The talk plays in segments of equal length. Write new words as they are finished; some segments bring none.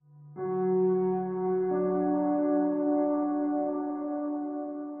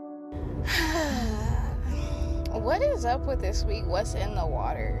What is up with this week? What's in the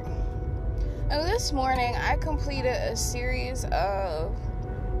water? Now, this morning, I completed a series of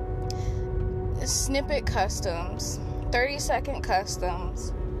snippet customs, 30-second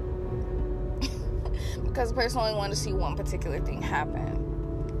customs, because I personally wanted to see one particular thing happen,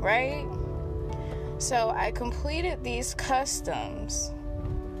 right? So I completed these customs.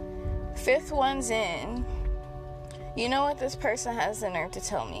 Fifth one's in. You know what this person has the nerve to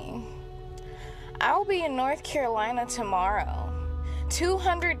tell me? I'll be in North Carolina tomorrow.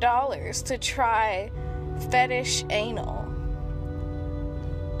 $200 to try fetish anal.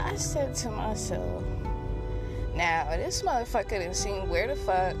 I said to myself, now this motherfucker done seen where the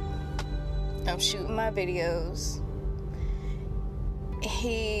fuck I'm shooting my videos.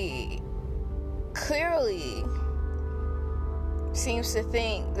 He clearly seems to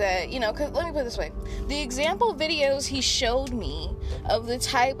think that, because let me put it this way. The example videos he showed me of the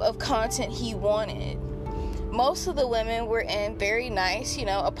type of content he wanted, most of the women were in very nice,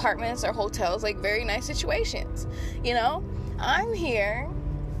 apartments or hotels, like very nice situations. I'm here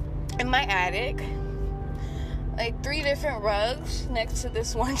in my attic, like 3 different rugs next to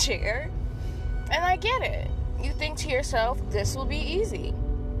this one chair, and I get it. You think to yourself, this will be easy.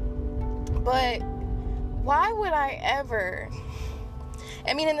 But why would I ever...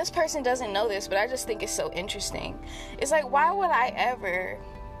 and this person doesn't know this, but I just think it's so interesting. It's like, why would I ever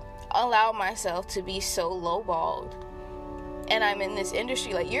allow myself to be so lowballed? And I'm in this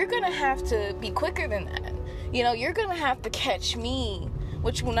industry. Like, you're going to have to be quicker than that. You're going to have to catch me,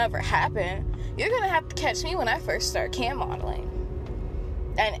 which will never happen. You're going to have to catch me when I first start cam modeling.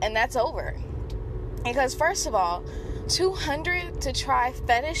 And that's over. Because, first of all, $200 to try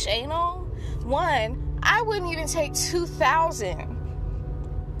fetish anal? One, I wouldn't even take $2,000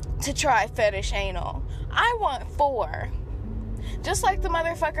 to try fetish anal. I want 4. Just like the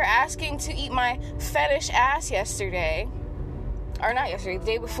motherfucker asking to eat my fetish ass yesterday, or not yesterday, the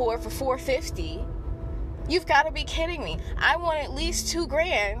day before, for $450. You've got to be kidding me. I want at least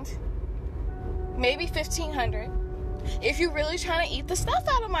 $2,000, maybe $1,500, if you're really trying to eat the stuff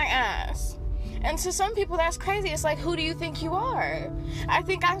out of my ass. And to some people, that's crazy. It's like, who do you think you are? I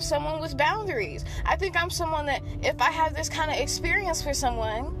think I'm someone with boundaries. I think I'm someone that, if I have this kind of experience with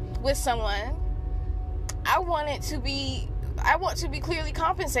someone, I want to be clearly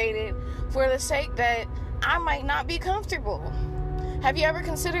compensated for the sake that I might not be comfortable. Have you ever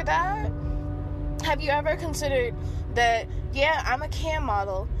considered that? Have you ever considered that, yeah, I'm a cam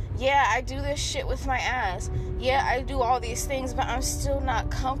model. Yeah, I do this shit with my ass. Yeah, I do all these things, but I'm still not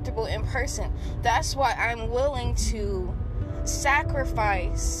comfortable in person. That's why I'm willing to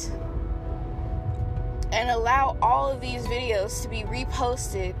sacrifice and allow all of these videos to be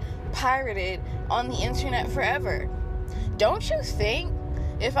reposted, pirated on the internet forever. Don't you think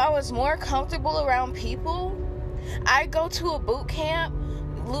if I was more comfortable around people, I'd go to a boot camp,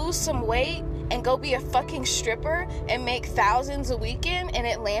 lose some weight, and go be a fucking stripper and make thousands a weekend in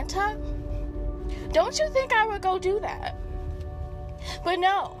Atlanta? Don't you think I would go do that? But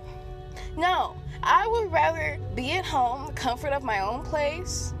no, I would rather be at home, the comfort of my own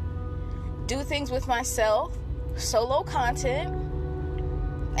place, do things with myself, solo content,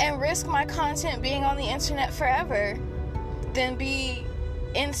 and risk my content being on the internet forever than be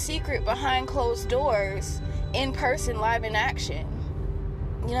in secret behind closed doors, in person, live in action.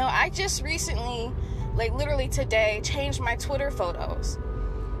 I just recently, like literally today, changed my Twitter photos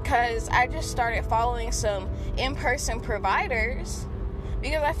because I just started following some in-person providers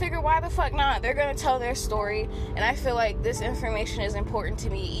because I figured, why the fuck not? They're going to tell their story, and I feel like this information is important to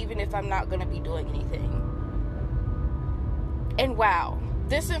me even if I'm not going to be doing anything. And wow,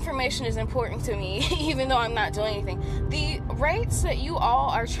 this information is important to me even though I'm not doing anything. The rates that you all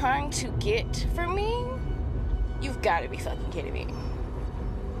are trying to get from me, you've got to be fucking kidding me.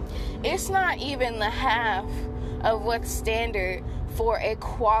 It's not even the half of what's standard for a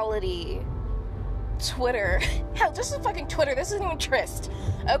quality Twitter. Hell, this is fucking Twitter. This isn't even Tryst.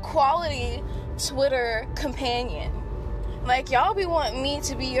 A quality Twitter companion. Like, y'all be wanting me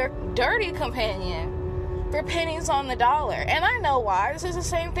to be your dirty companion for pennies on the dollar. And I know why. This is the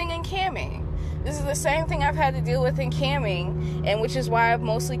same thing in camming. This is the same thing I've had to deal with in camming, and which is why I've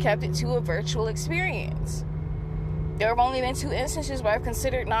mostly kept it to a virtual experience. There have only been 2 instances where I've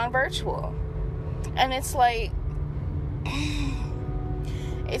considered non-virtual. And it's like,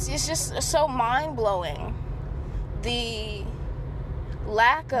 it's just so mind-blowing. The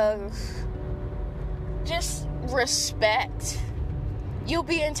lack of just respect. You'll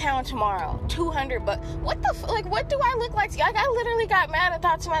be in town tomorrow. $200 bucks. What the what do I look like to you? I literally got mad and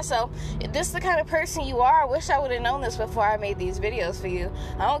thought to myself, if this is the kind of person you are, I wish I would have known this before I made these videos for you.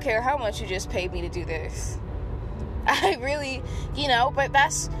 I don't care how much you just paid me to do this. I really, but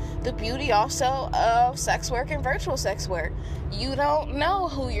that's the beauty also of sex work and virtual sex work. You don't know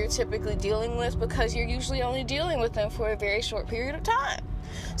who you're typically dealing with because you're usually only dealing with them for a very short period of time.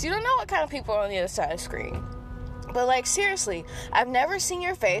 So you don't know what kind of people are on the other side of the screen. But, like, seriously, I've never seen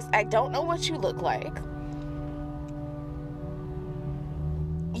your face. I don't know what you look like.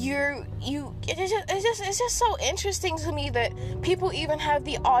 It's just so interesting to me that people even have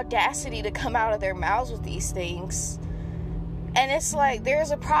the audacity to come out of their mouths with these things. And it's like,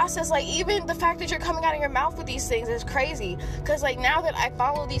 there's a process. Like, even the fact that you're coming out of your mouth with these things is crazy. Because, like, now that I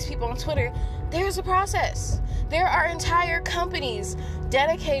follow these people on Twitter, there's a process. There are entire companies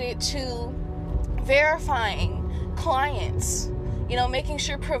dedicated to verifying clients, making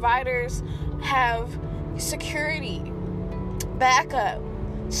sure providers have security, backup,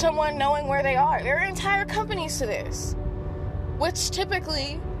 someone knowing where they are. There are entire companies to this, which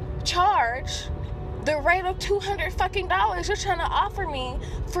typically charge the rate of $200 fucking dollars you're trying to offer me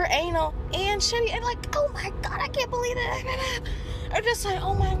for anal and shitty. And, like, oh my god, I can't believe it. I'm just like,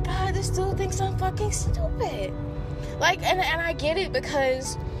 oh my god, this dude thinks I'm fucking stupid. Like, and I get it,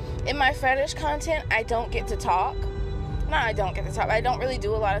 because in my fetish content, I don't get to talk. No, I don't get to talk. I don't really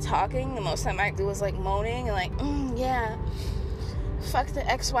do a lot of talking. The most I might do is, like, moaning and, like, yeah, fuck the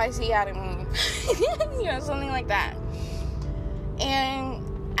XYZ out of me. Something like that. And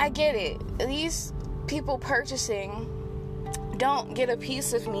I get it. These people purchasing don't get a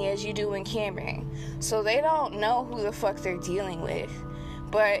piece of me as you do in Camry. So they don't know who the fuck they're dealing with.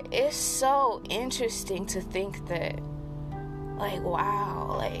 But it's so interesting to think that, like,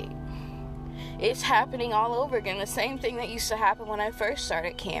 wow, like, it's happening all over again. The same thing that used to happen when I first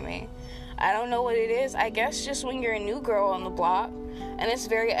started camming. I don't know what it is. I guess just when you're a new girl on the block, and it's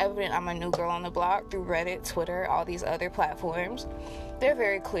very evident I'm a new girl on the block through Reddit, Twitter, all these other platforms. They're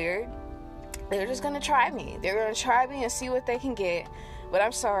very clear. They're just going to try me. They're going to try me and see what they can get. But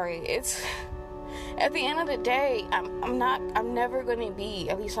I'm sorry. It's, at the end of the day, I'm never going to be,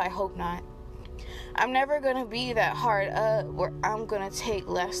 at least I hope not, I'm never going to be that hard up where I'm going to take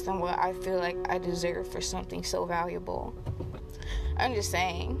less than what I feel like I deserve for something so valuable. I'm just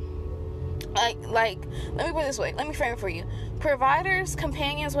saying. Like, let me put it this way. Let me frame it for you. Providers,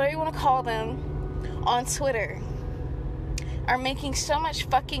 companions, whatever you want to call them, on Twitter are making so much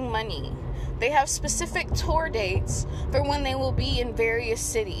fucking money. They have specific tour dates for when they will be in various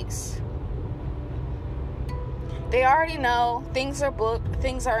cities. They already know things are booked,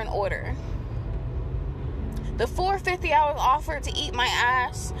 things are in order. The $450 I was offered to eat my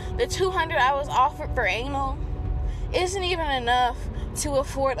ass, the $200 I was offered for anal, isn't even enough to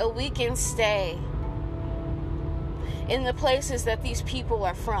afford a weekend stay in the places that these people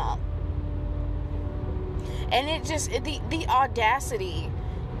are from. And it just, the audacity,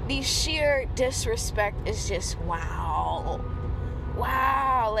 the sheer disrespect is just wow.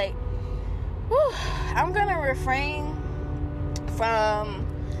 Like, whew, I'm gonna refrain from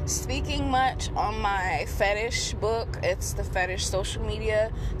speaking much on my fetish book. It's the Fetish Social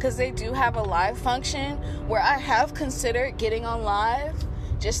Media, because they do have a live function where I have considered getting on live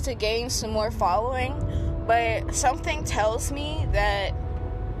just to gain some more following, but something tells me that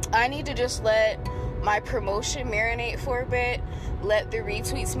I need to just let my promotion marinate for a bit, let the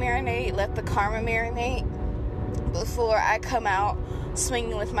retweets marinate, let the karma marinate before I come out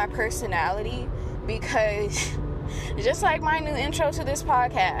swinging with my personality. Because just like my new intro to this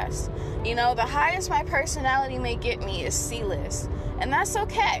podcast, the highest my personality may get me is C-list. And that's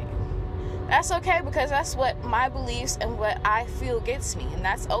okay. That's okay, because that's what my beliefs and what I feel gets me. And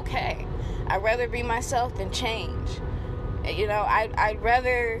that's okay. I'd rather be myself than change. I'd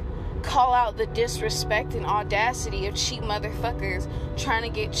rather call out the disrespect and audacity of cheap motherfuckers trying to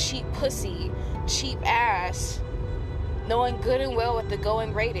get cheap pussy, cheap ass, knowing good and well what the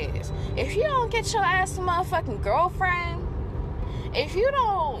going rate is. If you don't get your ass a motherfucking girlfriend, if you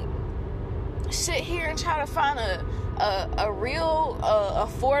don't sit here and try to find a real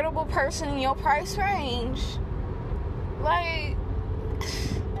affordable person in your price range, like,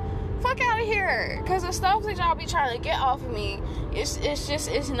 fuck out of here. Because the stuff that y'all be trying to get off of me,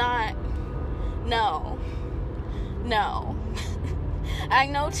 it's not, no. I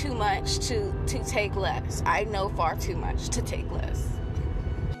know too much to take less. I know far too much to take less.